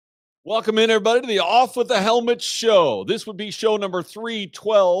Welcome in, everybody, to the Off with the Helmet show. This would be show number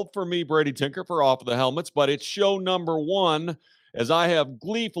 312 for me, Brady Tinker, for Off with the Helmets, but it's show number 1 as I have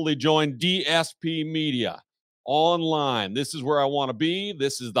gleefully joined DSP Media online. This is where I want to be.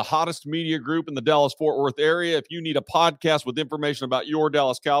 This is the hottest media group in the Dallas-Fort Worth area. If you need a podcast with information about your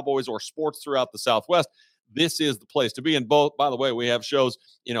Dallas Cowboys or sports throughout the Southwest, this is the place to be. And both, by the way, we have shows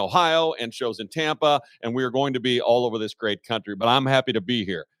in Ohio and shows in Tampa, and we are going to be all over this great country, but I'm happy to be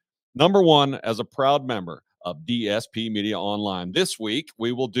here. Number 1, as a proud member of DSP Media Online. This week,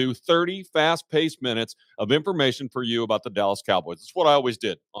 we will do 30 fast-paced minutes of information for you about the Dallas Cowboys. It's what I always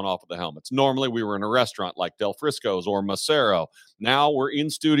did on Off of the Helmets. Normally, we were in a restaurant like Del Frisco's or Macero. Now we're in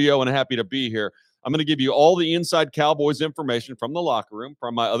studio and happy to be here. I'm going to give you all the inside Cowboys information from the locker room,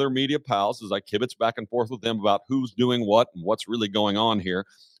 from my other media pals as I kibitz back and forth with them about who's doing what and what's really going on here,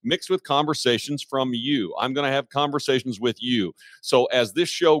 mixed with conversations from you. I'm going to have conversations with you. So as this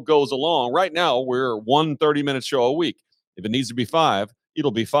show goes along, right now we're 1 30-minute show a week. If it needs to be 5,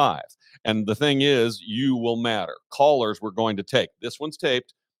 it'll be 5. And the thing is, you will matter. Callers we're going to take. This one's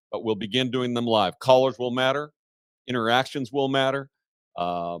taped, but we'll begin doing them live. Callers will matter. Interactions will matter.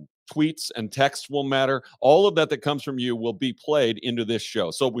 Tweets and texts will matter. All of that comes from you will be played into this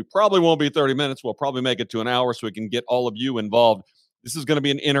show. So we probably won't be 30 minutes. We'll probably make it to an hour so we can get all of you involved. This is going to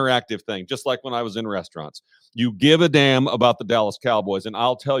be an interactive thing, just like when I was in restaurants. You give a damn about the Dallas Cowboys, and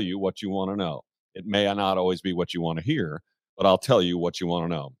I'll tell you what you want to know. It may not always be what you want to hear, but I'll tell you what you want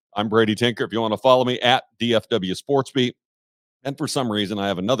to know. I'm Brady Tinker. If you want to follow me at DFW Sportsbeat, and for some reason, I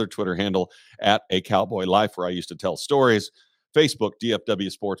have another Twitter handle at A Cowboy Life where I used to tell stories. Facebook, DFW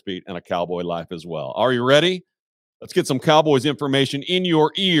Sportsbeat, and A Cowboy Life as well. Are you ready? Let's get some Cowboys information in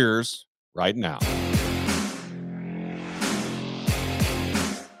your ears right now.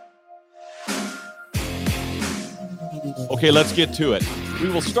 Okay, let's get to it. We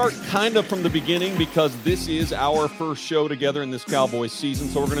will start kind of from the beginning because this is our first show together in this Cowboys season.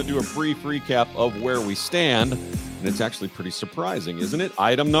 So we're going to do a brief recap of where we stand. And it's actually pretty surprising, isn't it?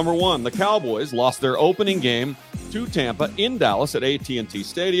 Item number 1, the Cowboys lost their opening game to Tampa in Dallas at AT&T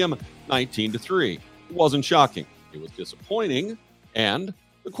Stadium 19-3. It wasn't shocking. It was disappointing. And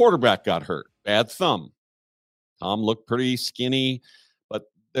the quarterback got hurt. Bad thumb. Tom looked pretty skinny, but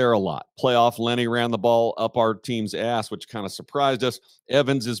they're a lot. Playoff Lenny ran the ball up our team's ass, which kind of surprised us.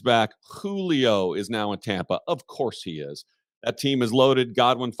 Evans is back. Julio is now in Tampa. Of course he is. That team is loaded.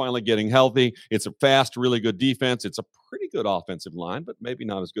 Godwin finally getting healthy. It's a fast, really good defense. It's a pretty good offensive line, but maybe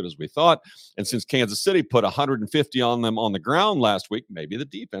not as good as we thought. And since Kansas City put 150 on them on the ground last week, maybe the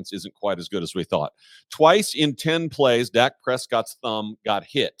defense isn't quite as good as we thought. Twice in 10 plays, Dak Prescott's thumb got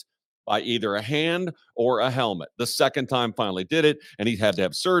hit by either a hand or a helmet. The second time finally did it, and he had to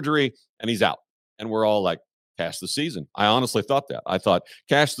have surgery, and he's out. And we're all like, cash the season. I honestly thought that. I thought,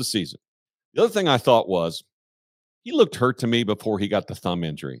 cash the season. The other thing I thought was, he looked hurt to me before he got the thumb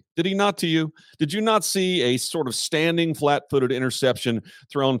injury. Did he not to you? Did you not see a sort of standing flat-footed interception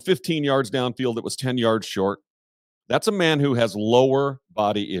thrown 15 yards downfield that was 10 yards short? That's a man who has lower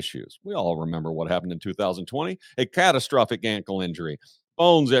body issues. We all remember what happened in 2020, a catastrophic ankle injury,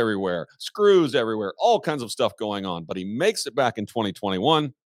 bones everywhere, screws everywhere, all kinds of stuff going on. But he makes it back in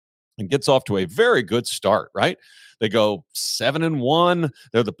 2021 and gets off to a very good start, right? They go 7-1.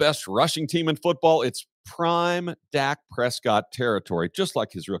 They're the best rushing team in football. It's prime Dak Prescott territory, just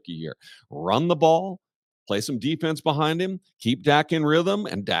like his rookie year. Run the ball, play some defense behind him, keep Dak in rhythm,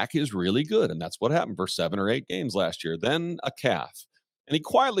 and Dak is really good. And that's what happened for 7 or 8 games last year. Then a calf. And he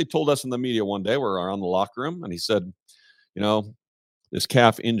quietly told us in the media one day, we were around the locker room, and he said, this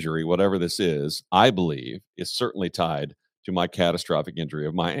calf injury, whatever this is, I believe is certainly tied to my catastrophic injury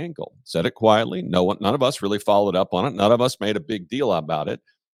of my ankle. Said it quietly. None of us really followed up on it. None of us made a big deal about it.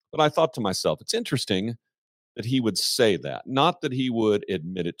 But I thought to myself, it's interesting that he would say that. Not that he would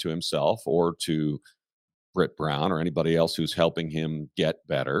admit it to himself or to Britt Brown or anybody else who's helping him get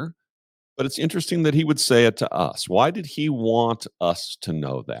better. But it's interesting that he would say it to us. Why did he want us to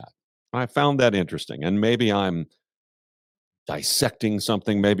know that? I found that interesting. And maybe I'm dissecting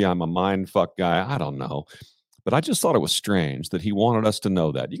something. Maybe I'm a mind fuck guy. I don't know. But I just thought it was strange that he wanted us to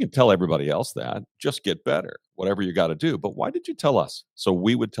know that. You can tell everybody else that. Just get better, whatever you got to do. But why did you tell us? So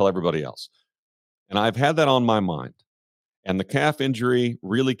we would tell everybody else. And I've had that on my mind. And the calf injury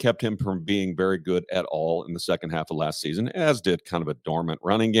really kept him from being very good at all in the second half of last season, as did kind of a dormant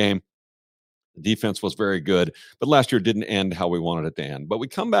running game. The defense was very good, but last year didn't end how we wanted it to end. But we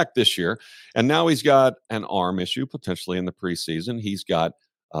come back this year, and now he's got an arm issue potentially in the preseason. He's got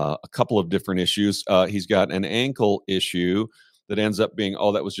a couple of different issues. He's got an ankle issue that ends up being,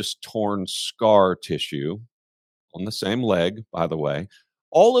 that was just torn scar tissue on the same leg, by the way.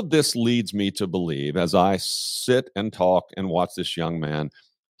 All of this leads me to believe, as I sit and talk and watch this young man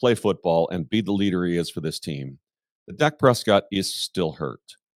play football and be the leader he is for this team, that Dak Prescott is still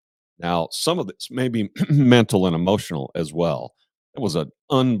hurt. Now, some of this may be mental and emotional as well. It was an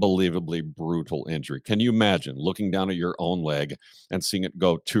unbelievably brutal injury. Can you imagine looking down at your own leg and seeing it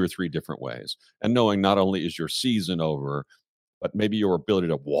go two or three different ways and knowing not only is your season over, but maybe your ability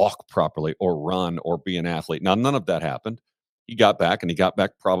to walk properly or run or be an athlete? Now, none of that happened. He got back, and he got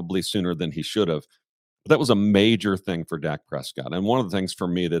back probably sooner than he should have. But that was a major thing for Dak Prescott. And one of the things for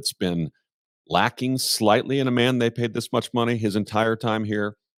me that's been lacking slightly in a man they paid this much money his entire time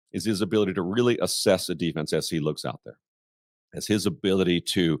here is his ability to really assess a defense as he looks out there, as his ability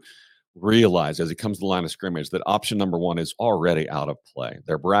to realize as he comes to the line of scrimmage that option number one is already out of play.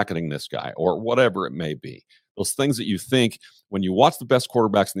 They're bracketing this guy or whatever it may be. Those things that you think when you watch the best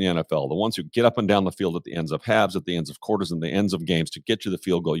quarterbacks in the NFL, the ones who get up and down the field at the ends of halves, at the ends of quarters, and the ends of games to get you the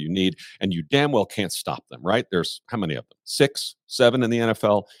field goal you need, and you damn well can't stop them, right? There's how many of them? 6, 7 in the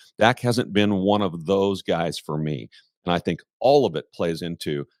NFL. Dak hasn't been one of those guys for me. And I think all of it plays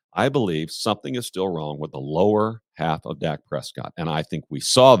into I believe something is still wrong with the lower half of Dak Prescott. And I think we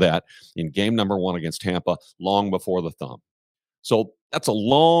saw that in game number one against Tampa long before the thumb. So that's a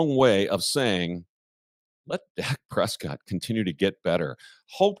long way of saying, let Dak Prescott continue to get better.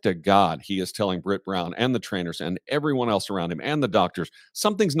 Hope to God he is telling Britt Brown and the trainers and everyone else around him and the doctors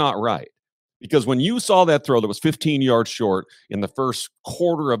something's not right. Because when you saw that throw that was 15 yards short in the first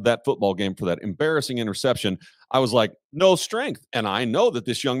quarter of that football game for that embarrassing interception, I was like, no strength. And I know that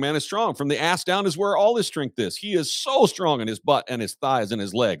this young man is strong. From the ass down is where all his strength is. He is so strong in his butt and his thighs and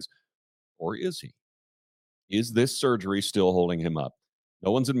his legs. Or is he? Is this surgery still holding him up?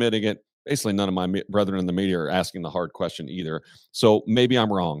 No one's admitting it. Basically, none of my brethren in the media are asking the hard question either. So maybe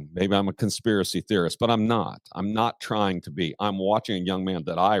I'm wrong. Maybe I'm a conspiracy theorist, but I'm not. I'm not trying to be. I'm watching a young man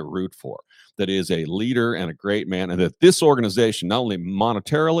that I root for, that is a leader and a great man, and that this organization, not only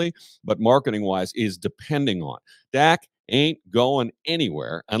monetarily, but marketing wise, is depending on. Dak ain't going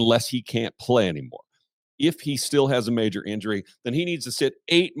anywhere unless he can't play anymore. If he still has a major injury, then he needs to sit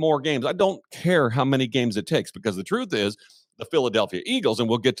 8 more games. I don't care how many games it takes because the truth is the Philadelphia Eagles, and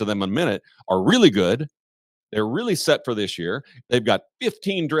we'll get to them in a minute, are really good. They're really set for this year. They've got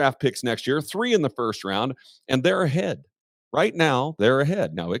 15 draft picks next year, 3 in the first round, and they're ahead. Right now, they're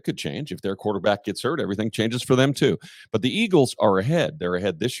ahead. Now, it could change. If their quarterback gets hurt, everything changes for them too. But the Eagles are ahead. They're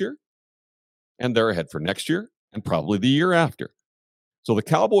ahead this year, and they're ahead for next year, and probably the year after. So the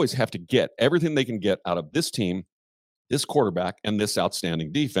Cowboys have to get everything they can get out of this team, this quarterback, and this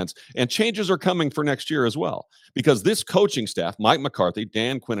outstanding defense. And changes are coming for next year as well, because this coaching staff, Mike McCarthy,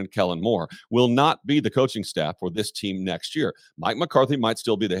 Dan Quinn, and Kellen Moore, will not be the coaching staff for this team next year. Mike McCarthy might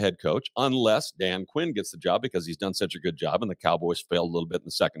still be the head coach unless Dan Quinn gets the job because he's done such a good job and the Cowboys failed a little bit in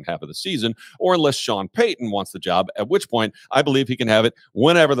the second half of the season, or unless Sean Payton wants the job, at which point I believe he can have it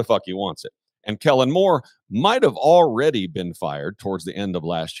whenever the fuck he wants it. And Kellen Moore might have already been fired towards the end of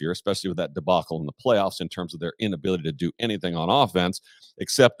last year, especially with that debacle in the playoffs in terms of their inability to do anything on offense,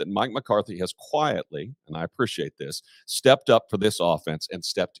 except that Mike McCarthy has quietly, and I appreciate this, stepped up for this offense and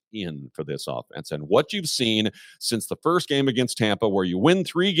stepped in for this offense. And what you've seen since the first game against Tampa, where you win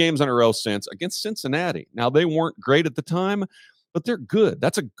 3 games in a row since against Cincinnati. Now, they weren't great at the time, but they're good.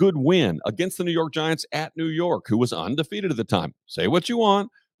 That's a good win against the New York Giants at New York, who was undefeated at the time. Say what you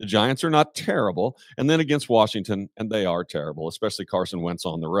want. The Giants are not terrible. And then against Washington, and they are terrible, especially Carson Wentz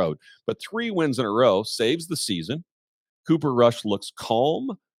on the road. But 3 wins in a row saves the season. Cooper Rush looks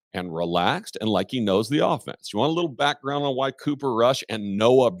calm and relaxed and like he knows the offense. You want a little background on why Cooper Rush and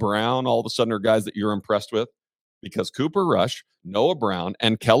Noah Brown all of a sudden are guys that you're impressed with? Because Cooper Rush, Noah Brown,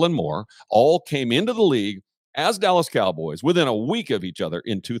 and Kellen Moore all came into the league as Dallas Cowboys within a week of each other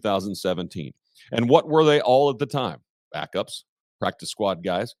in 2017. And what were they all at the time? Backups, practice squad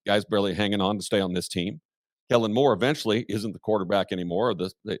guys barely hanging on to stay on this team. Kellen Moore eventually isn't the quarterback anymore.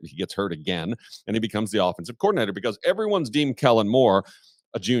 He gets hurt again, and he becomes the offensive coordinator because everyone's deemed Kellen Moore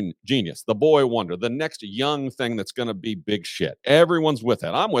a genius, the boy wonder, the next young thing that's going to be big shit. Everyone's with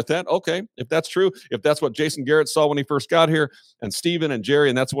that. I'm with that. Okay, if that's true, if that's what Jason Garrett saw when he first got here, and Steven and Jerry,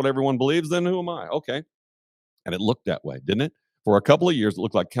 and that's what everyone believes, then who am I? Okay. And it looked that way, didn't it? For a couple of years, it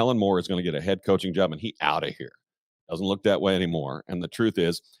looked like Kellen Moore is going to get a head coaching job, and he out of here. Doesn't look that way anymore. And the truth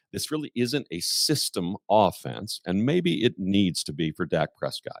is, this really isn't a system offense, and maybe it needs to be for Dak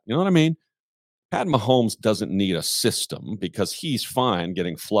Prescott. You know what I mean? Pat Mahomes doesn't need a system because he's fine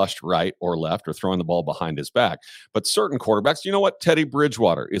getting flushed right or left or throwing the ball behind his back. But certain quarterbacks, you know what? Teddy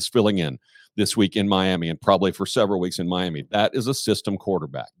Bridgewater is filling in this week in Miami and probably for several weeks in Miami. That is a system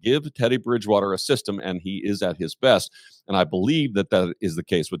quarterback. Give Teddy Bridgewater a system and he is at his best. And I believe that that is the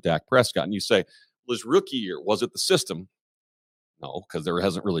case with Dak Prescott. And you say, well, his rookie year, was it the system? No, because there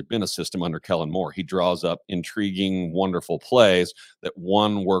hasn't really been a system under Kellen Moore. He draws up intriguing, wonderful plays that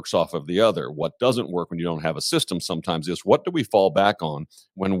one works off of the other. What doesn't work when you don't have a system sometimes is what do we fall back on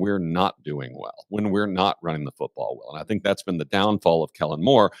when we're not doing well, when we're not running the football well? And I think that's been the downfall of Kellen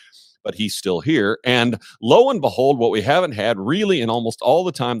Moore, but he's still here. And lo and behold, what we haven't had really in almost all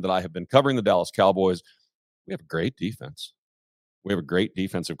the time that I have been covering the Dallas Cowboys, we have a great defense. We have a great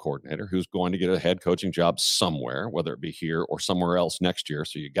defensive coordinator who's going to get a head coaching job somewhere, whether it be here or somewhere else next year.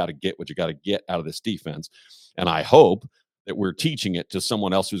 So you got to get what you got to get out of this defense. And I hope that we're teaching it to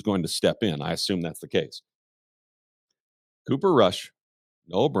someone else who's going to step in. I assume that's the case. Cooper Rush,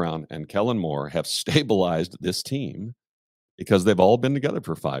 Noah Brown, and Kellen Moore have stabilized this team because they've all been together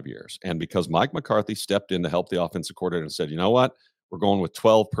for 5 years. And because Mike McCarthy stepped in to help the offensive coordinator and said, you know what? We're going with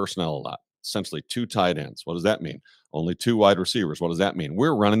 12 personnel a lot, essentially 2 tight ends. What does that mean? Only 2 wide receivers. What does that mean?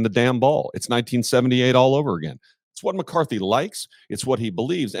 We're running the damn ball. It's 1978 all over again. It's what McCarthy likes. It's what he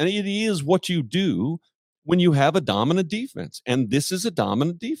believes. And it is what you do when you have a dominant defense. And this is a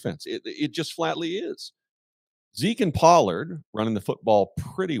dominant defense. It just flatly is. Zeke and Pollard running the football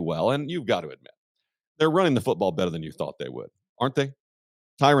pretty well. And you've got to admit, they're running the football better than you thought they would, aren't they?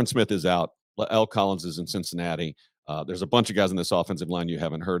 Tyron Smith is out. L. Collins is in Cincinnati. There's a bunch of guys in this offensive line you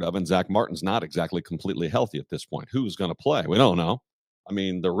haven't heard of, and Zach Martin's not exactly completely healthy at this point. Who's going to play? We don't know. I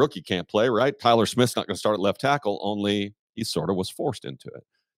mean, the rookie can't play, right? Tyler Smith's not going to start at left tackle, only he sort of was forced into it.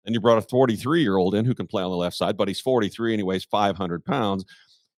 And you brought a 43-year-old in who can play on the left side, but he's 43 and he weighs 500 pounds.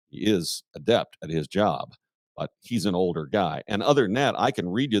 He is adept at his job, but he's an older guy. And other than that, I can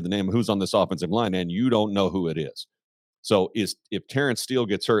read you the name of who's on this offensive line, and you don't know who it is. So if Terrence Steele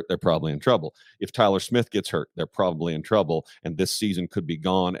gets hurt, they're probably in trouble. If Tyler Smith gets hurt, they're probably in trouble. And this season could be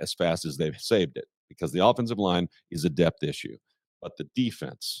gone as fast as they've saved it because the offensive line is a depth issue. But the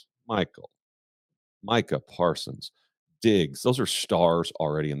defense, Micah Parsons, Diggs, those are stars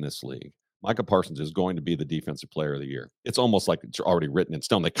already in this league. Micah Parsons is going to be the defensive player of the year. It's almost like it's already written in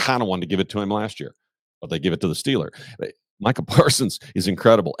stone. They kind of wanted to give it to him last year, but they give it to the Steeler. Micah Parsons is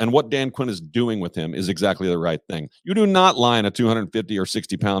incredible. And what Dan Quinn is doing with him is exactly the right thing. You do not line a 250 or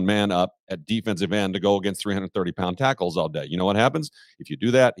 60-pound man up at defensive end to go against 330-pound tackles all day. You know what happens? If you do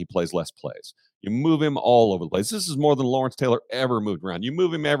that, he plays less plays. You move him all over the place. This is more than Lawrence Taylor ever moved around. You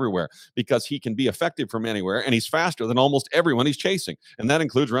move him everywhere because he can be effective from anywhere, and he's faster than almost everyone he's chasing. And that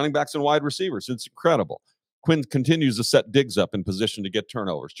includes running backs and wide receivers. It's incredible. Quinn continues to set Diggs up in position to get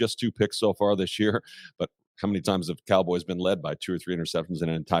turnovers. Just 2 picks so far this year, but how many times have Cowboys been led by 2 or 3 interceptions in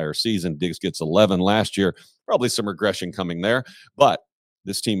an entire season? Diggs gets 11 last year. Probably some regression coming there. But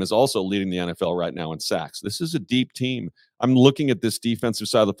this team is also leading the NFL right now in sacks. This is a deep team. I'm looking at this defensive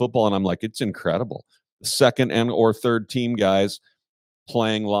side of the football, and I'm like, it's incredible. The second and or third team guys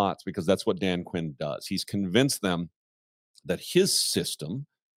playing lots because that's what Dan Quinn does. He's convinced them that his system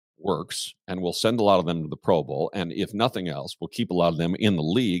works and will send a lot of them to the Pro Bowl. And if nothing else, will keep a lot of them in the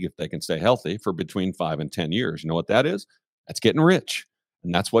league if they can stay healthy for between 5 and 10 years. You know what that is? That's getting rich.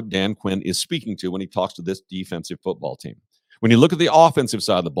 And that's what Dan Quinn is speaking to when he talks to this defensive football team. When you look at the offensive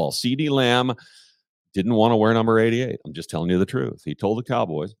side of the ball, CeeDee Lamb didn't want to wear number 88. I'm just telling you the truth. He told the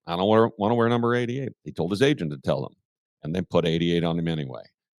Cowboys, I don't want to wear number 88. He told his agent to tell them, and they put 88 on him anyway.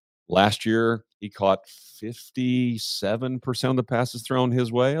 Last year, he caught 57% of the passes thrown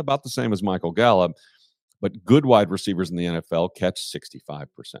his way, about the same as Michael Gallup. But good wide receivers in the NFL catch 65%,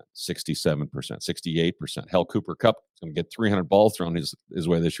 67%, 68%. Hell, Cooper Kupp is going to get 300 balls thrown his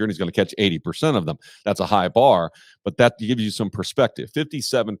way this year, and he's going to catch 80% of them. That's a high bar, but that gives you some perspective.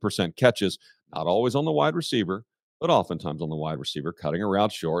 57% catches, not always on the wide receiver, but oftentimes on the wide receiver, cutting a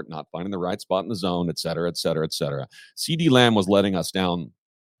route short, not finding the right spot in the zone, et cetera, et cetera, et cetera. CeeDee Lamb was letting us down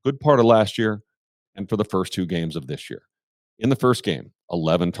good part of last year and for the first 2 games of this year. In the first game,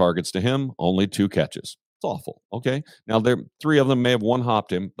 11 targets to him, only 2 catches. It's awful, okay? Now, 3 of them may have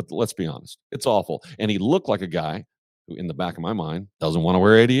one-hopped him, but let's be honest. It's awful. And he looked like a guy who, in the back of my mind, doesn't want to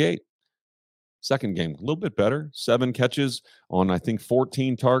wear 88. Second game, a little bit better. 7 catches on, I think,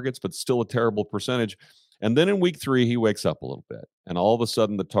 14 targets, but still a terrible percentage. And then in week 3, he wakes up a little bit. And all of a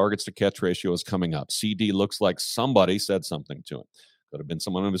sudden, the targets to catch ratio is coming up. CD looks like somebody said something to him. Could have been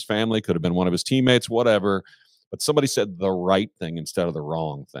someone of his family, could have been one of his teammates, whatever. But somebody said the right thing instead of the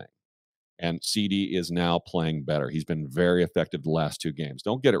wrong thing. And CD is now playing better. He's been very effective the last 2 games.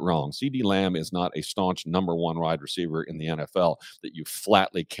 Don't get it wrong. CD Lamb is not a staunch number 1 wide receiver in the NFL that you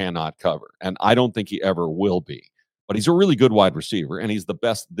flatly cannot cover. And I don't think he ever will be. But he's a really good wide receiver, and he's the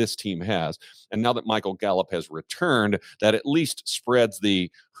best this team has. And now that Michael Gallup has returned, that at least spreads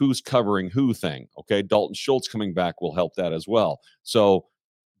the who's covering who thing. Okay, Dalton Schultz coming back will help that as well. So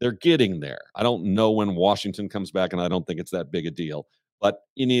they're getting there. I don't know when Washington comes back, and I don't think it's that big a deal. But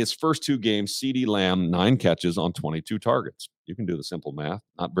in his first 2 games, CD Lamb, 9 catches on 22 targets. You can do the simple math.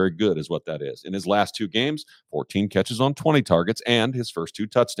 Not very good is what that is. In his last 2 games, 14 catches on 20 targets and his first 2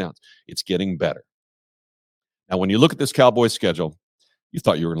 touchdowns. It's getting better. Now, when you look at this Cowboys schedule, you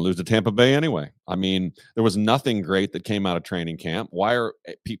thought you were going to lose to Tampa Bay anyway. I mean, there was nothing great that came out of training camp. Why are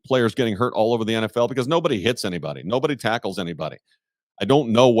players getting hurt all over the NFL? Because nobody hits anybody. Nobody tackles anybody. I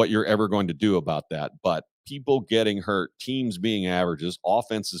don't know what you're ever going to do about that, but people getting hurt, teams being averages,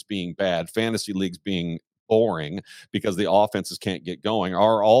 offenses being bad, fantasy leagues being boring because the offenses can't get going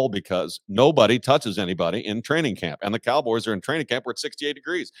are all because nobody touches anybody in training camp. And the Cowboys are in training camp where it's 68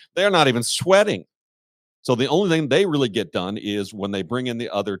 degrees. They're not even sweating. So the only thing they really get done is when they bring in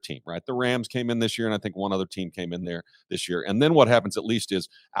the other team, right? The Rams came in this year, and I think one other team came in there this year. And then what happens at least is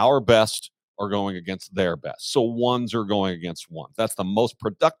our best are going against their best. So ones are going against ones. That's the most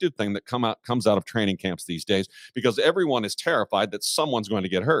productive thing that comes out of training camps these days, because everyone is terrified that someone's going to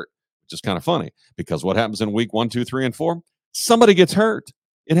get hurt, which is kind of funny because what happens in week 1, 2, 3, and 4? Somebody gets hurt.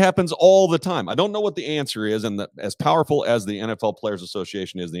 It happens all the time. I don't know what the answer is, and as powerful as the NFL Players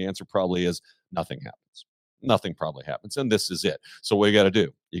Association is, the answer probably is nothing happens. Nothing probably happens, and this is it. So what you got to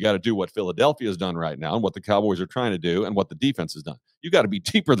do? You got to do what Philadelphia has done right now and what the Cowboys are trying to do and what the defense has done. You got to be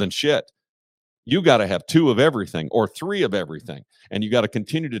deeper than shit. You got to have 2 of everything or 3 of everything, and you got to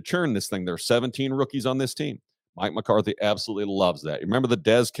continue to churn this thing. There are 17 rookies on this team. Mike McCarthy absolutely loves that. You remember the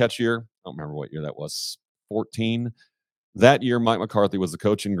Dez catch year? I don't remember what year that was, 14? That year, Mike McCarthy was the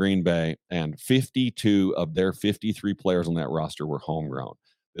coach in Green Bay, and 52 of their 53 players on that roster were homegrown.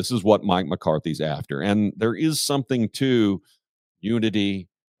 This is what Mike McCarthy's after. And there is something to unity,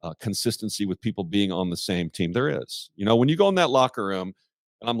 consistency with people being on the same team. There is. You know, when you go in that locker room,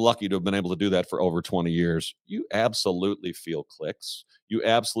 and I'm lucky to have been able to do that for over 20 years, you absolutely feel clicks. You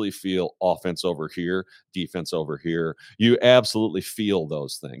absolutely feel offense over here, defense over here. You absolutely feel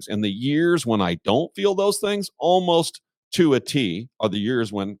those things. And the years when I don't feel those things, almost to a T, are the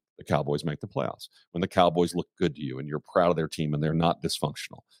years when the Cowboys make the playoffs, when the Cowboys look good to you and you're proud of their team and they're not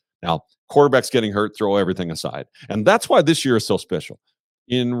dysfunctional. Now, quarterbacks getting hurt, throw everything aside. And that's why this year is so special.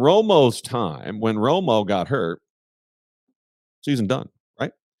 In Romo's time, when Romo got hurt, season done,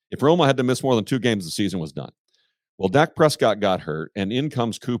 right? If Romo had to miss more than 2 games, the season was done. Well, Dak Prescott got hurt, and in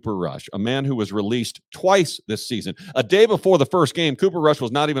comes Cooper Rush, a man who was released twice this season. A day before the first game, Cooper Rush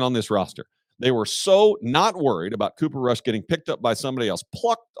was not even on this roster. They were so not worried about Cooper Rush getting picked up by somebody else,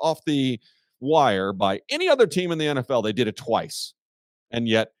 plucked off the wire by any other team in the NFL. They did it twice. And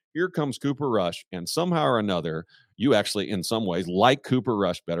yet, here comes Cooper Rush, and somehow or another, you actually, in some ways, like Cooper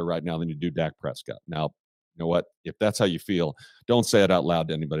Rush better right now than you do Dak Prescott. Now, you know what? If that's how you feel, don't say it out loud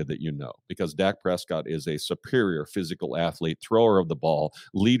to anybody that you know, because Dak Prescott is a superior physical athlete, thrower of the ball,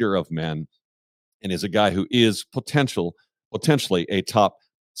 leader of men, and is a guy who is potentially a top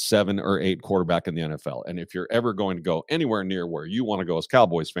 7 or 8 quarterback in the NFL. And if you're ever going to go anywhere near where you want to go as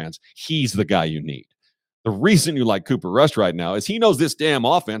Cowboys fans, he's the guy you need. The reason you like Cooper Rush right now is he knows this damn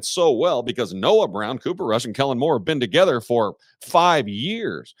offense so well, because Noah Brown, Cooper Rush, and Kellen Moore have been together for 5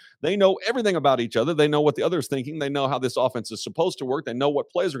 years. They know everything about each other. They know what the other's thinking. They know how this offense is supposed to work. They know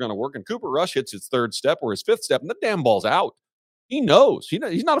what plays are going to work. And Cooper Rush hits his 3rd step or his 5th step, and the damn ball's out. He knows.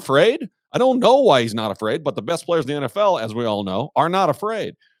 He's not afraid. I don't know why he's not afraid, but the best players in the NFL, as we all know, are not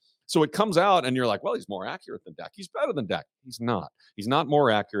afraid. So it comes out and you're like, well, he's more accurate than Dak. He's better than Dak. He's not. He's not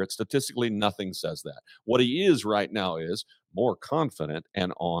more accurate. Statistically, nothing says that. What he is right now is more confident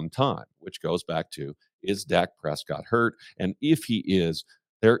and on time, which goes back to, is Dak Prescott hurt? And if he is,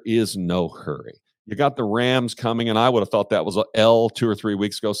 there is no hurry. You got the Rams coming, and I would have thought that was a L 2 or 3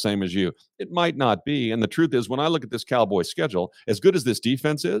 weeks ago, same as you. It might not be. And the truth is, when I look at this Cowboys schedule, as good as this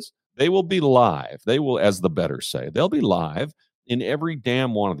defense is, they will be live. They will, as the bettors say, they'll be live in every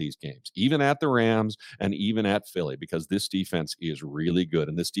damn one of these games, even at the Rams and even at Philly, because this defense is really good.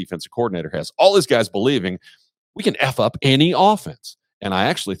 And this defensive coordinator has all his guys believing we can F up any offense. And I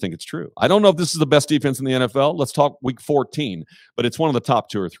actually think it's true. I don't know if this is the best defense in the NFL. Let's talk week 14, but it's one of the top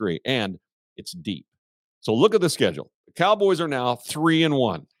 2 or 3, and it's deep. So look at the schedule. The Cowboys are now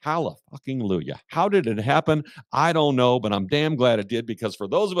 3-1. Hallelujah. How did it happen? I don't know, but I'm damn glad it did, because for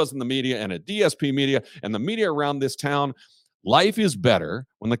those of us in the media and at DSP Media and the media around this town, Life is better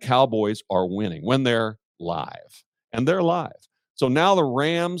when the Cowboys are winning, when they're live. And they're live. So now the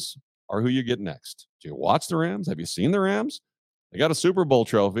Rams are who you get next. Do you watch the Rams? Have you seen the Rams? They got a Super Bowl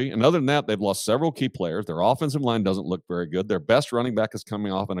trophy. And other than that, they've lost several key players. Their offensive line doesn't look very good. Their best running back is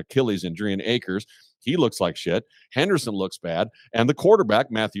coming off an Achilles injury in Akers. He looks like shit. Henderson looks bad. And the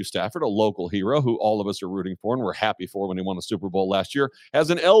quarterback, Matthew Stafford, a local hero who all of us are rooting for and we're happy for when he won the Super Bowl last year, has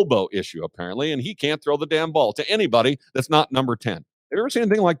an elbow issue apparently, and he can't throw the damn ball to anybody that's not number 10. Have you ever seen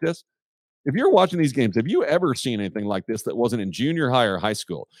anything like this? If you're watching these games, have you ever seen anything like this that wasn't in junior high or high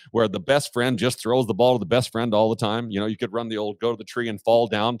school, where the best friend just throws the ball to the best friend all the time? You know, you could run the old go to the tree and fall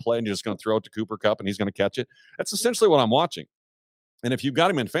down play, and you're just going to throw it to Cooper Kupp, and he's going to catch it. That's essentially what I'm watching. And if you've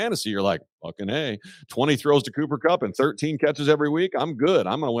got him in fantasy, you're like, fucking A, 20 throws to Cooper Kupp and 13 catches every week. I'm good.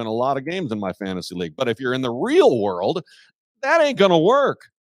 I'm going to win a lot of games in my fantasy league. But if you're in the real world, that ain't going to work.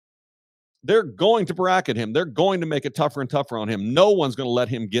 They're going to bracket him. They're going to make it tougher and tougher on him. No one's going to let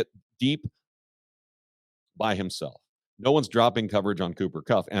him get deep by himself. No one's dropping coverage on Cooper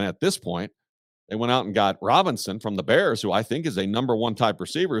Kupp. And at this point, they went out and got Robinson from the Bears, who I think is a number one type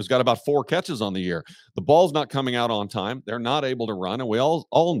receiver, who's got about 4 catches on the year. The ball's not coming out on time. They're not able to run. And we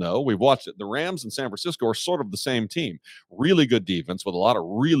all know, we've watched it. The Rams and San Francisco are sort of the same team. Really good defense with a lot of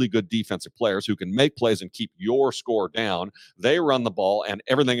really good defensive players who can make plays and keep your score down. They run the ball, and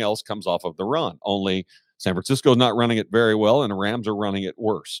everything else comes off of the run. Only San Francisco is not running it very well, and the Rams are running it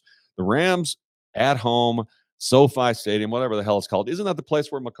worse. The Rams at home, SoFi Stadium, whatever the hell it's called. Isn't that the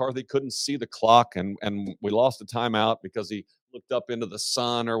place where McCarthy couldn't see the clock and we lost a timeout because he looked up into the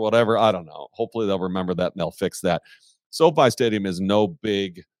sun or whatever? I don't know. Hopefully they'll remember that and they'll fix that. SoFi Stadium is no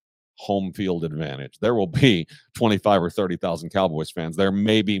big home field advantage. There will be 25 or 30,000 Cowboys fans. There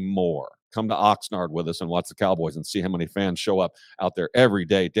may be more. Come to Oxnard with us and watch the Cowboys and see how many fans show up out there every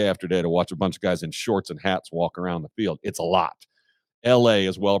day, day after day, to watch a bunch of guys in shorts and hats walk around the field. It's a lot. LA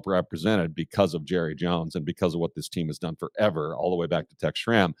is well represented because of Jerry Jones and because of what this team has done forever, all the way back to Tex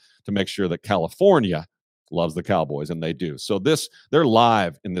Schramm, to make sure that California loves the Cowboys, and they do. So they're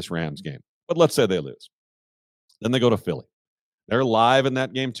live in this Rams game. But let's say they lose. Then they go to Philly. They're live in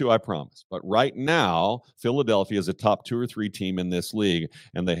that game too, I promise. But right now, Philadelphia is a top 2 or 3 team in this league,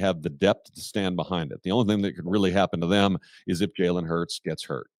 and they have the depth to stand behind it. The only thing that could really happen to them is if Jalen Hurts gets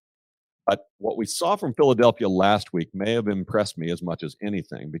hurt. But what we saw from Philadelphia last week may have impressed me as much as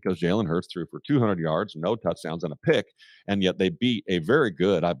anything, because Jalen Hurts threw for 200 yards, no touchdowns, and a pick, and yet they beat a very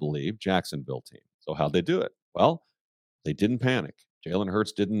good, I believe, Jacksonville team. So how'd they do it? Well, they didn't panic. Jalen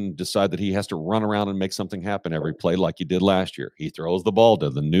Hurts didn't decide that he has to run around and make something happen every play like he did last year. He throws the ball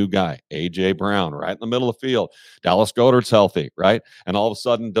to the new guy, A.J. Brown, right in the middle of the field. Dallas Goedert's healthy, right? And all of a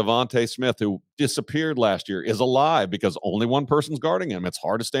sudden, Devontae Smith, who disappeared last year, is alive because only one person's guarding him. It's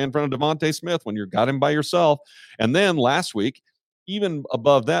hard to stay in front of Devontae Smith when you've got him by yourself. And then last week, even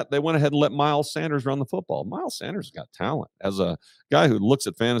above that, they went ahead and let Miles Sanders run the football. Miles Sanders got talent. As a guy who looks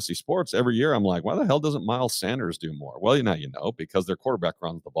at fantasy sports every year, I'm like, why the hell doesn't Miles Sanders do more? Well, you know, because their quarterback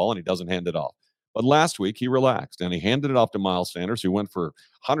runs the ball and he doesn't hand it off. But last week, he relaxed and he handed it off to Miles Sanders, who went for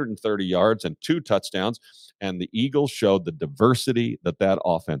 130 yards and 2 touchdowns. And the Eagles showed the diversity that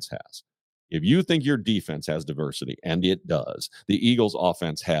offense has. If you think your defense has diversity, and it does, the Eagles'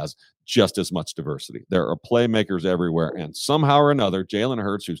 offense has just as much diversity. There are playmakers everywhere, and somehow or another, Jalen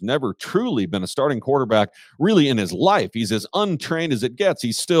Hurts, who's never truly been a starting quarterback really in his life, he's as untrained as it gets.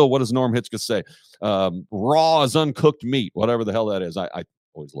 He's still, what does Norm Hitchcock say? Raw as uncooked meat, whatever the hell that is. I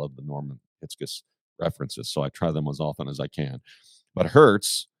always love the Norman Hitchcock references, so I try them as often as I can. But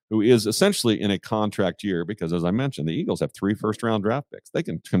Hurts, who is essentially in a contract year, because as I mentioned, the Eagles have 3 first-round draft picks. They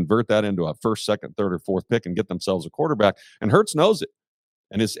can convert that into a first, second, third, or fourth pick and get themselves a quarterback, and Hurts knows it.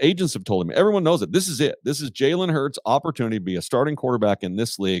 And his agents have told him, everyone knows it. This is it. This is Jalen Hurts' opportunity to be a starting quarterback in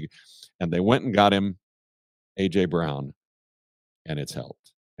this league. And they went and got him A.J. Brown, and it's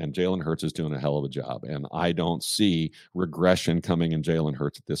helped. And Jalen Hurts is doing a hell of a job. And I don't see regression coming in Jalen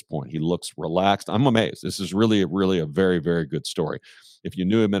Hurts at this point. He looks relaxed. I'm amazed. This is really a very, very good story. If you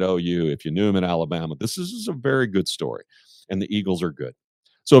knew him at OU, if you knew him at Alabama, this is a very good story. And the Eagles are good.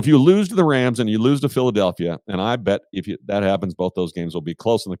 So if you lose to the Rams and you lose to Philadelphia, and I bet if that happens, both those games will be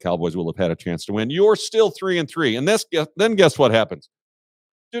close and the Cowboys will have had a chance to win, you're still 3-3. And then guess what happens?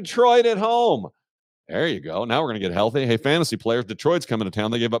 Detroit at home. There you go. Now we're going to get healthy. Hey, fantasy players, Detroit's coming to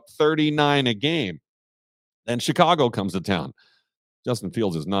town. They gave up 39 a game. Then Chicago comes to town. Justin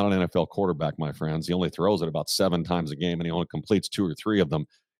Fields is not an NFL quarterback, my friends. He only throws it about 7 times a game, and he only completes 2 or 3 of them.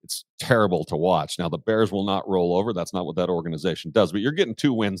 It's terrible to watch. Now, the Bears will not roll over. That's not what that organization does, but you're getting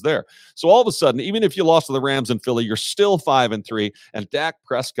 2 wins there. So all of a sudden, even if you lost to the Rams and Philly, you're still 5-3, and Dak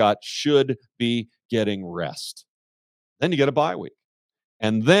Prescott should be getting rest. Then you get a bye week.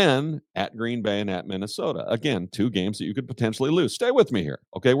 And then at Green Bay and at Minnesota. Again, two games that you could potentially lose. Stay with me here.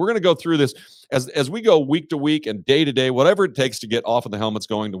 Okay. We're going to go through this as we go week to week and day to day, whatever it takes to get off of the helmets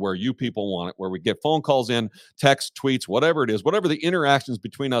going to where you people want it, where we get phone calls in, text, tweets, whatever it is, whatever the interactions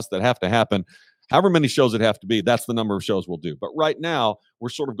between us that have to happen, however many shows it have to be, that's the number of shows we'll do. But right now, we're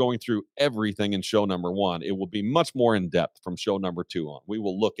sort of going through everything in show number one. It will be much more in depth from show number two on. We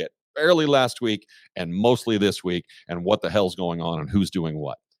will look at barely last week and mostly this week and what the hell's going on and who's doing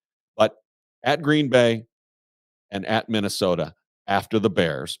what. But at Green Bay and at Minnesota after the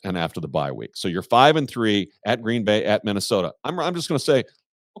Bears and after the bye week. So you're 5-3 at Green Bay, at Minnesota. I'm just going to say,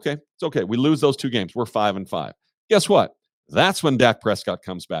 okay, it's okay. We lose those two games. We're 5-5. Guess what? That's when Dak Prescott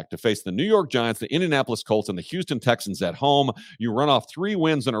comes back to face the New York Giants, the Indianapolis Colts, and the Houston Texans at home. You run off 3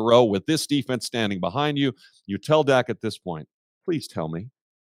 wins in a row with this defense standing behind you. You tell Dak at this point, please tell me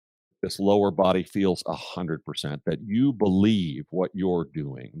this lower body feels 100%, that you believe what you're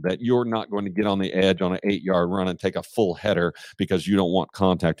doing, that you're not going to get on the edge on an 8-yard run and take a full header because you don't want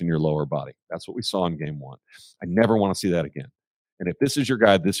contact in your lower body. That's what we saw in game one. I never want to see that again. And if this is your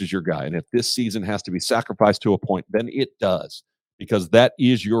guy, this is your guy. And if this season has to be sacrificed to a point, then it does, because that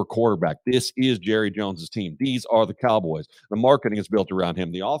is your quarterback. This is Jerry Jones's team. These are the Cowboys. The marketing is built around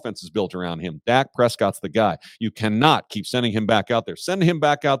him. The offense is built around him. Dak Prescott's the guy. You cannot keep sending him back out there. Send him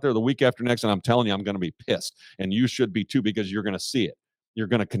back out there the week after next, and I'm telling you, I'm going to be pissed. And you should be too, because you're going to see it. You're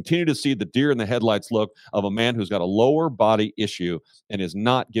going to continue to see the deer in the headlights look of a man who's got a lower body issue and is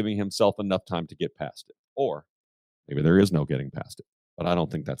not giving himself enough time to get past it. Or maybe there is no getting past it, but I don't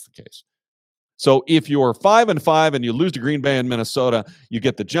think that's the case. So if you're 5-5 and you lose to Green Bay and Minnesota, you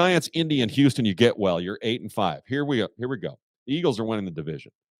get the Giants, Indy, and Houston. You get well. You're 8-5. Here we go. The Eagles are winning the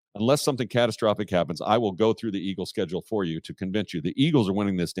division. Unless something catastrophic happens, I will go through the Eagles schedule for you to convince you the Eagles are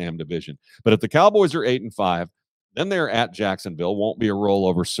winning this damn division. But if the Cowboys are 8-5, then they're at Jacksonville. Won't be a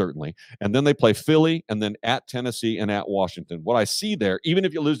rollover, certainly. And then they play Philly, and then at Tennessee and at Washington. What I see there, even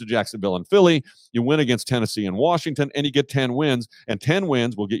if you lose to Jacksonville and Philly, you win against Tennessee and Washington, and you get 10 wins. And 10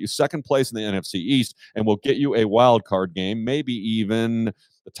 wins will get you second place in the NFC East and will get you a wild card game, maybe even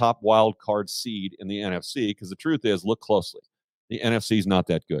the top wild card seed in the NFC. Because the truth is, look closely. The NFC is not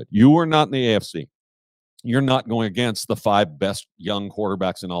that good. You are not in the AFC. You're not going against the 5 best young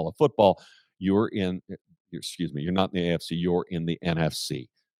quarterbacks in all of football. You're not in the AFC. You're in the NFC.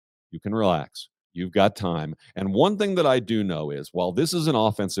 You can relax. You've got time. And one thing that I do know is, while this is an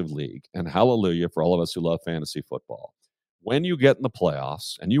offensive league, and hallelujah for all of us who love fantasy football, when you get in the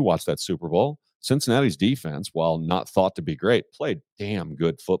playoffs and you watch that Super Bowl, Cincinnati's defense, while not thought to be great, played damn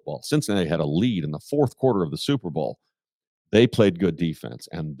good football. Cincinnati had a lead in the fourth quarter of the Super Bowl. They played good defense,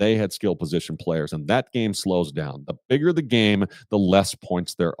 and they had skill position players, and that game slows down. The bigger the game, the less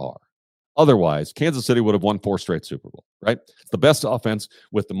points there are. Otherwise, Kansas City would have won 4 straight Super Bowl, right? It's the best offense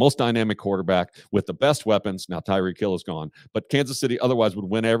with the most dynamic quarterback with the best weapons. Now Tyreek Hill is gone, but Kansas City otherwise would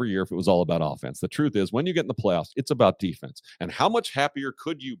win every year if it was all about offense. The truth is, when you get in the playoffs, it's about defense. And how much happier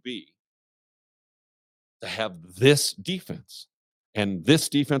could you be to have this defense and this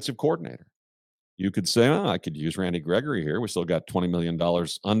defensive coordinator? You could say, I could use Randy Gregory here. We still got $20 million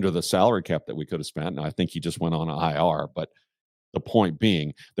under the salary cap that we could have spent. Now, I think he just went on IR, but the point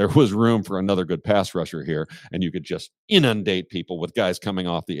being, there was room for another good pass rusher here, and you could just inundate people with guys coming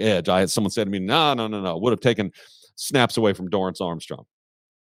off the edge. I had someone say to me, no. Would have taken snaps away from Dorrance Armstrong.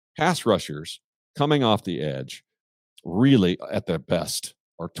 Pass rushers coming off the edge, really at their best,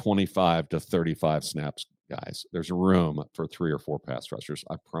 are 25 to 35 snaps, guys. There's room for 3 or 4 pass rushers.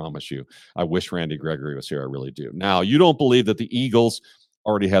 I promise you. I wish Randy Gregory was here. I really do. Now, you don't believe that the Eagles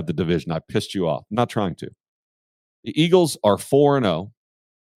already have the division. I pissed you off. I'm not trying to. The Eagles are 4-0.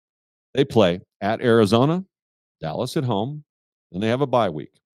 They play at Arizona, Dallas at home, then they have a bye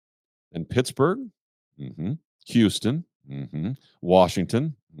week. And Pittsburgh, Houston,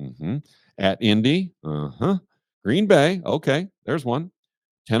 Washington, at Indy, Green Bay, okay, there's one.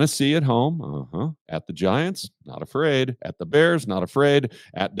 Tennessee at home, at the Giants, not afraid. At the Bears, not afraid.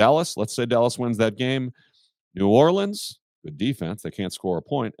 At Dallas, let's say Dallas wins that game. New Orleans, good defense. They can't score a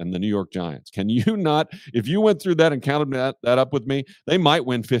point. And the New York Giants. Can you not, if you went through that and counted that up with me, they might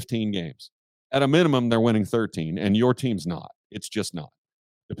win 15 games. At a minimum, they're winning 13, and your team's not. It's just not.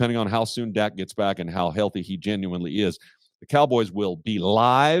 Depending on how soon Dak gets back and how healthy he genuinely is, the Cowboys will be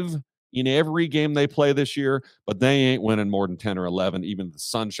live in every game they play this year, but they ain't winning more than 10 or 11. Even the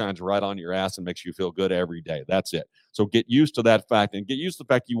sun shines right on your ass and makes you feel good every day. That's it. So get used to that fact, and get used to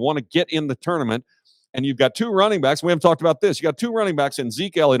the fact you want to get in the tournament. And you've got 2 running backs. We haven't talked about this. You got 2 running backs in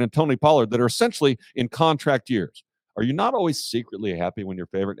Zeke Elliott and Tony Pollard that are essentially in contract years. Are you not always secretly happy when your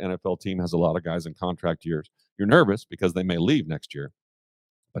favorite NFL team has a lot of guys in contract years? You're nervous because they may leave next year,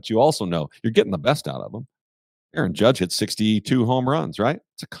 but you also know you're getting the best out of them. Aaron Judge hit 62 home runs, right?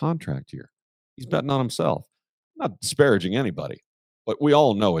 It's a contract year. He's betting on himself. I'm not disparaging anybody, but we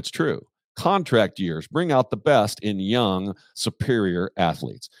all know it's true. Contract years bring out the best in young, superior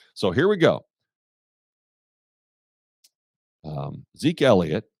athletes. So here we go. Zeke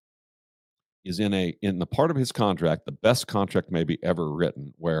Elliott is in the part of his contract, the best contract maybe ever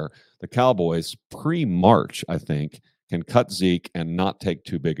written, where the Cowboys pre-March, I think, can cut Zeke and not take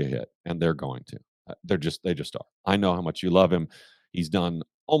too big a hit, and they're going to. They just are. I know how much you love him. He's done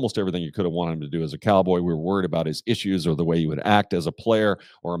almost everything you could have wanted him to do as a Cowboy. We were worried about his issues or the way he would act as a player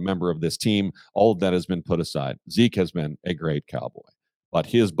or a member of this team. All of that has been put aside. Zeke has been a great Cowboy, but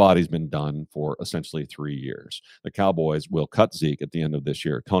his body's been done for essentially 3 years. The Cowboys will cut Zeke at the end of this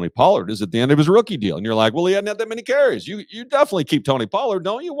year. Tony Pollard is at the end of his rookie deal. And you're like, well, he hadn't had that many carries. You definitely keep Tony Pollard,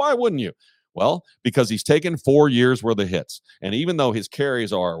 don't you? Why wouldn't you? Well, because he's taken 4 years worth of hits. And even though his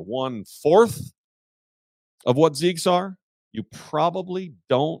carries are 1/4 of what Zeke's are, you probably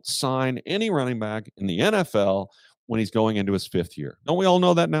don't sign any running back in the NFL when he's going into his 5th year. Don't we all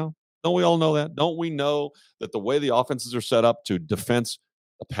know that now? Don't we all know that? Don't we know that the way the offenses are set up to defense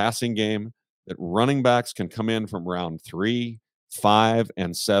the passing game, that running backs can come in from round 3, 5,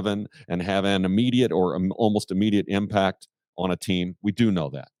 and 7 and have an immediate or almost immediate impact on a team? We do know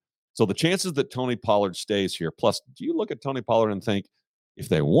that. So the chances that Tony Pollard stays here, plus, do you look at Tony Pollard and think, if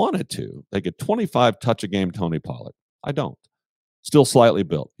they wanted to, they could 25 touch a game Tony Pollard? I don't. Still slightly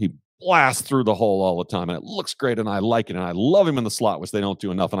built. He blasts through the hole all the time, and it looks great, and I like it, and I love him in the slot, which they don't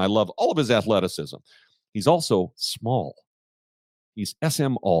do enough, and I love all of his athleticism. He's also small. He's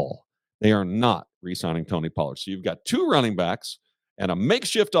SM all. They are not re-signing Tony Pollard. So you've got 2 running backs and a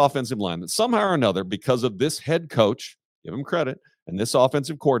makeshift offensive line that somehow or another, because of this head coach, give him credit, and this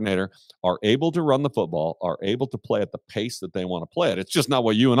offensive coordinator, are able to run the football, are able to play at the pace that they want to play at. It's just not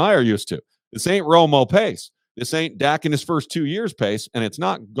what you and I are used to. This ain't Romo pace. This ain't Dak in his first 2 years pace, and it's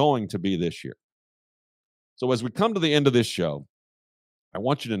not going to be this year. So as we come to the end of this show, I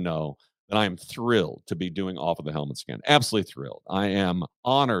want you to know that I am thrilled to be doing Off of the Helmets again. Absolutely thrilled. I am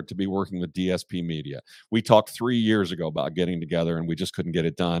honored to be working with DSP Media. We talked 3 years ago about getting together, and we just couldn't get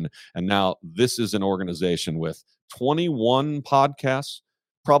it done. And now this is an organization with 21 podcasts,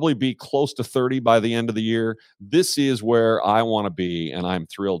 probably be close to 30 by the end of the year. This is where I want to be, and I'm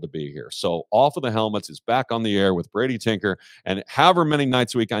thrilled to be here. So Off of the Helmets is back on the air with Brady Tinker, and however many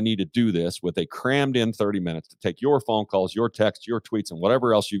nights a week I need to do this with a crammed in 30 minutes to take your phone calls, your texts, your tweets, and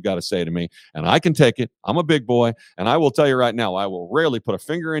whatever else you've got to say to me, and I can take it. I'm a big boy, and I will tell you right now, I will rarely put a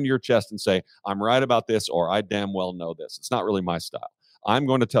finger in your chest and say, I'm right about this, or I damn well know this. It's not really my style. I'm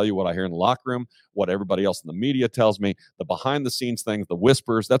going to tell you what I hear in the locker room, what everybody else in the media tells me, the behind-the-scenes things, the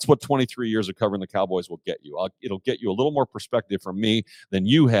whispers. That's what 23 years of covering the Cowboys will get you. It'll get you a little more perspective from me than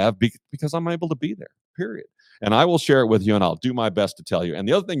you have because I'm able to be there, period. And I will share it with you, and I'll do my best to tell you. And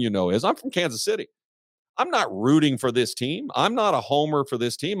the other thing you know is I'm from Kansas City. I'm not rooting for this team. I'm not a homer for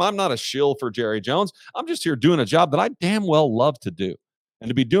this team. I'm not a shill for Jerry Jones. I'm just here doing a job that I damn well love to do. And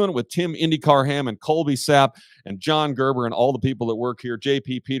to be doing it with Tim IndyCar Ham and Colby Sapp and John Gerber and all the people that work here,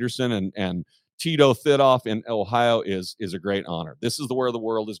 JP Peterson and Tito Thidoff in Ohio is a great honor. This is where the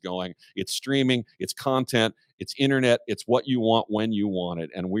world is going. It's streaming, it's content, it's internet, it's what you want when you want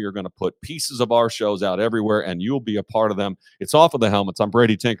it. And we are going to put pieces of our shows out everywhere, and you'll be a part of them. It's Off of the Helmets. I'm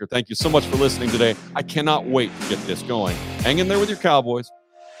Brady Tinker. Thank you so much for listening today. I cannot wait to get this going. Hang in there with your Cowboys.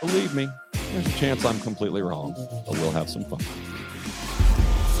 Believe me, there's a chance I'm completely wrong, but we'll have some fun.